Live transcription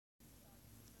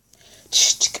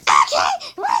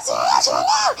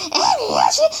And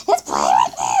Yoshi is playing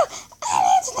right now.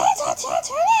 And today's our turn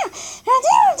now. And if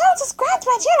you don't subscribe to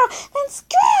my channel, then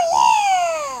screw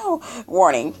you!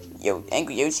 Warning,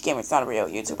 Angry Yoshi Gamer is not a real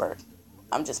YouTuber.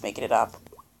 I'm just making it up.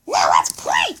 Now let's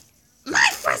play my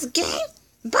first game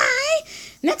by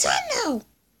Nintendo.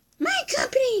 My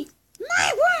company,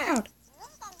 my world.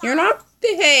 You're not?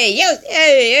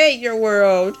 Hey, your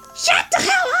world. Shut the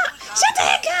hell up! Shut the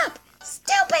heck up!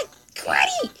 Stupid,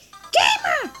 cruddy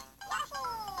gamer!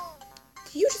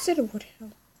 You just said a word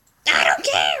hell. I don't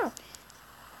care!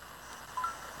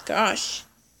 Gosh.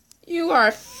 You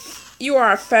are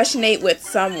affectionate with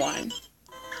someone.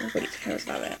 Nobody cares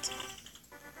about that.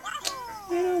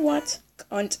 You know what?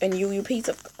 Cunt and you piece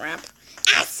of crap.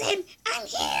 I said I'm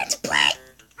here to play!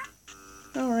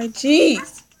 Alright,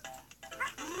 jeez.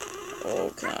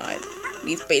 Oh god.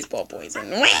 These baseball boys are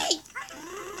wait!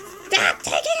 Stop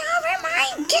taking over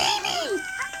my gaming!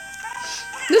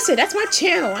 Listen, that's my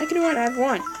channel. I can do what I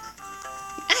want.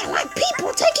 I don't want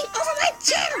people taking over my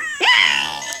channel!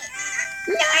 Hey!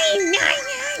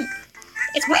 999!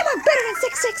 It's way more better than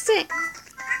 666!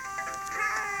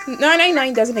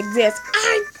 999 doesn't exist.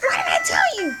 What did I tell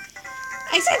you?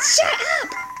 I said shut up!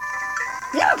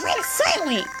 You were playing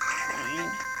silently.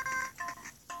 Fine.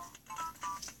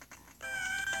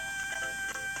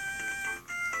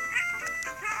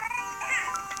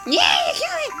 Yeah, you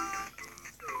kill it!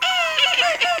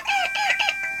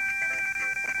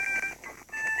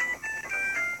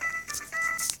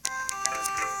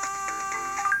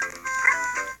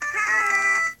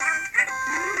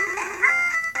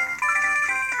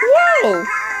 Whoa!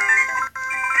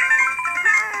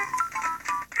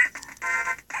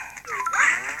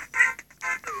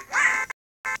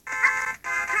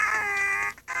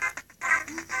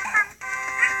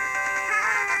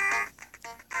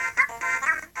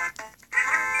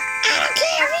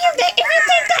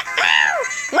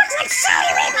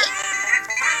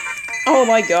 Oh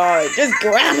my god, just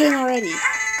grab him already.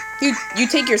 You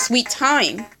take your sweet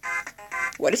time.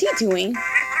 What is he doing?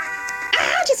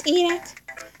 I'll just eat it.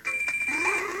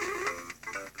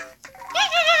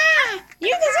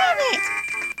 You deserve it.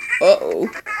 Uh-oh.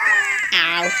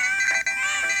 Ow.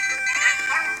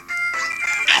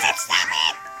 I said stop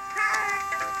it.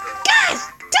 Guys,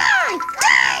 die!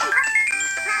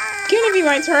 Can it be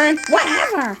my turn?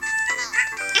 Whatever.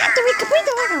 After we complete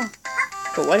the level.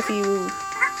 But what if you...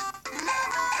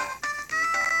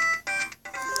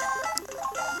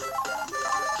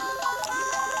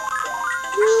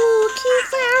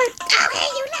 Okay,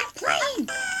 you're not playing.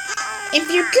 If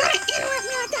you're gonna interrupt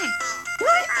me like that,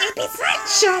 what? And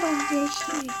besides, shut up,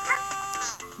 Yoshi.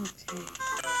 Okay.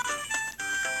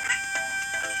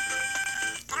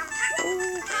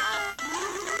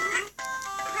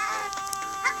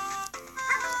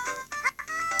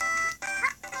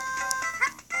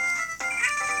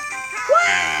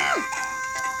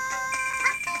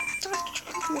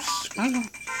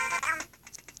 Wow!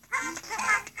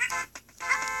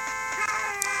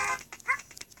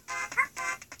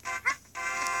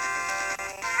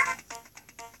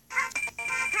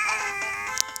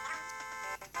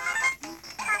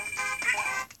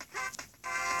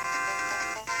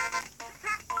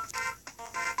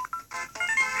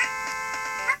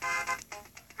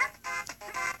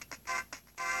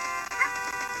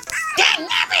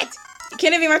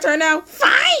 Can it be my turn now?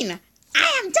 Fine!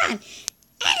 I am done!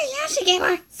 Angry Yoshi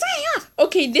Gamer, sign off!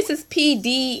 Okay, this is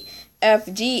PDFGF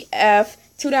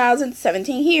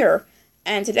 2017 here.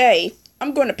 And today,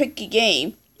 I'm going to pick a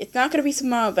game. It's not going to be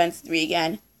Super Events 3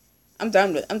 again. I'm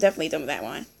definitely done with that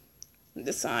one.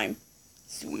 This time,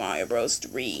 Super Mario Bros.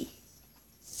 3.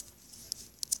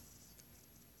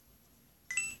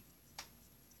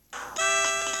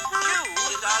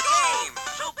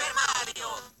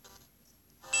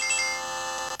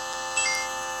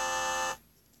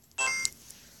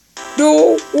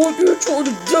 Do what you're trying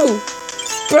to do.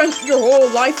 Spent your whole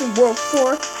life in World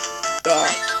 4. You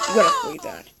gotta play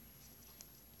that.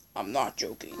 I'm not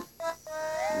joking.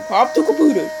 You have to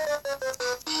complete it.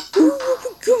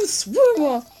 Go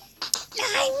swimmer.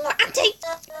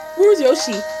 Where's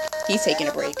Yoshi? He's taking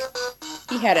a break.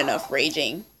 He had enough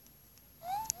raging.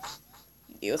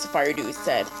 It was a fire dude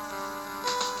said.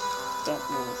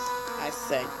 Don't move. I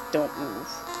said don't move.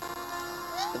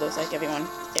 It looks like every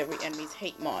enemies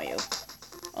hate Mario.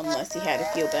 Unless he had to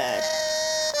feel bad.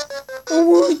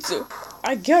 Oh, wait,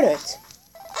 I get it.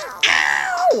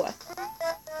 Ow! What?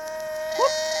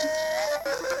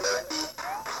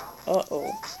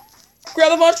 Uh-oh.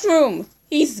 Grab a mushroom!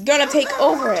 He's gonna take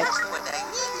over it.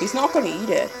 He's not gonna eat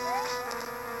it.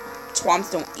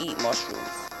 Twomps don't eat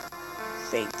mushrooms.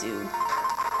 They do.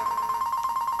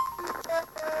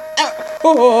 Ow!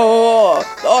 Oh,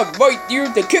 I'm right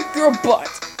here to kick your butt.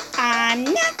 I'm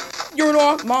not. You're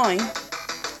not mine.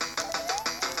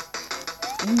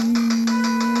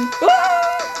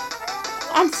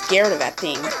 I'm scared of that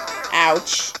thing.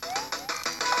 Ouch.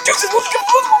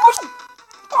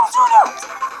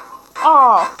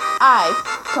 Oh,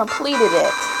 I completed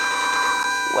it.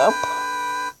 Well,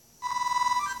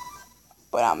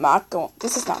 but I'm not going.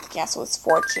 This is not the castle, it's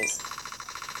Fortress.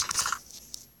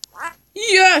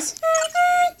 Yes!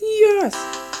 Yes!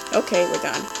 Okay, we're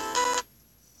done.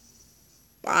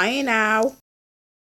 Bye now.